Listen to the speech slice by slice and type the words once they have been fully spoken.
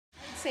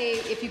say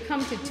if you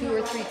come to 2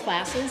 or 3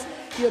 classes,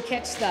 you'll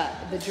catch the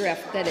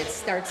drift that it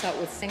starts out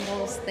with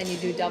singles, then you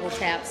do double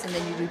taps, and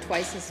then you do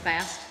twice as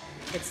fast.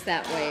 It's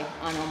that way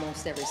on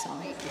almost every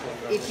song.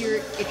 If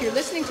you're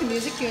listening to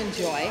music you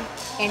enjoy,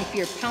 and if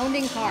you're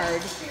pounding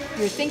hard,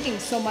 you're thinking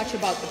so much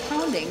about the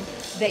pounding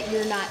that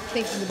you're not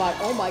thinking about,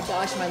 oh my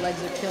gosh, my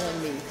legs are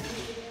killing me.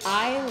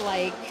 I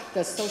like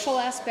the social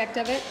aspect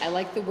of it. I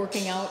like the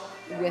working out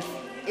with,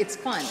 it's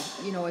fun.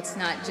 You know, it's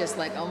not just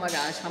like, oh my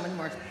gosh, how many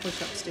more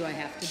push-ups do I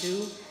have to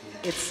do?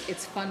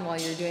 It's fun while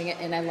you're doing it,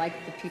 and I like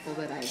the people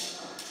that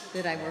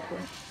I work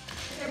with.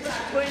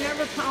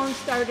 Whenever Pound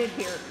started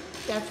here,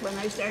 that's when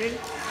I started.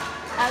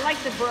 I like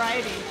the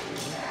variety,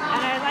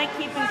 and I like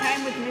keeping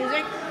time with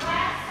music.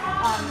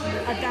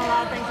 I've done a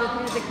lot of things with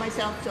music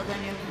myself, so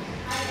then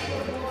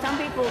some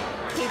people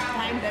keep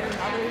time better than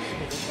others.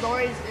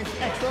 Lori's is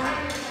excellent,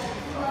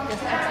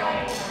 just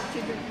excellent.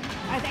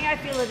 I think I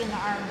feel it in the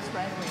arms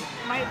right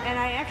away. And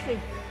I actually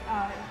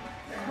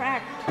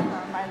cracked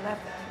my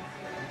left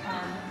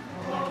arm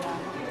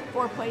in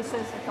 4 places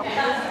a couple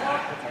years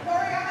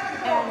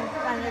ago.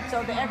 And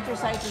so the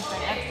exercises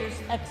are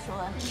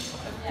excellent,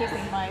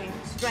 keeping my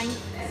strength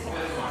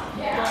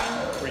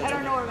going. I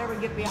don't know if it'll ever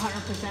get me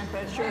 100%,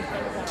 but it sure is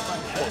better than it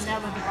was. And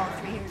that was about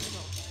 3 years ago.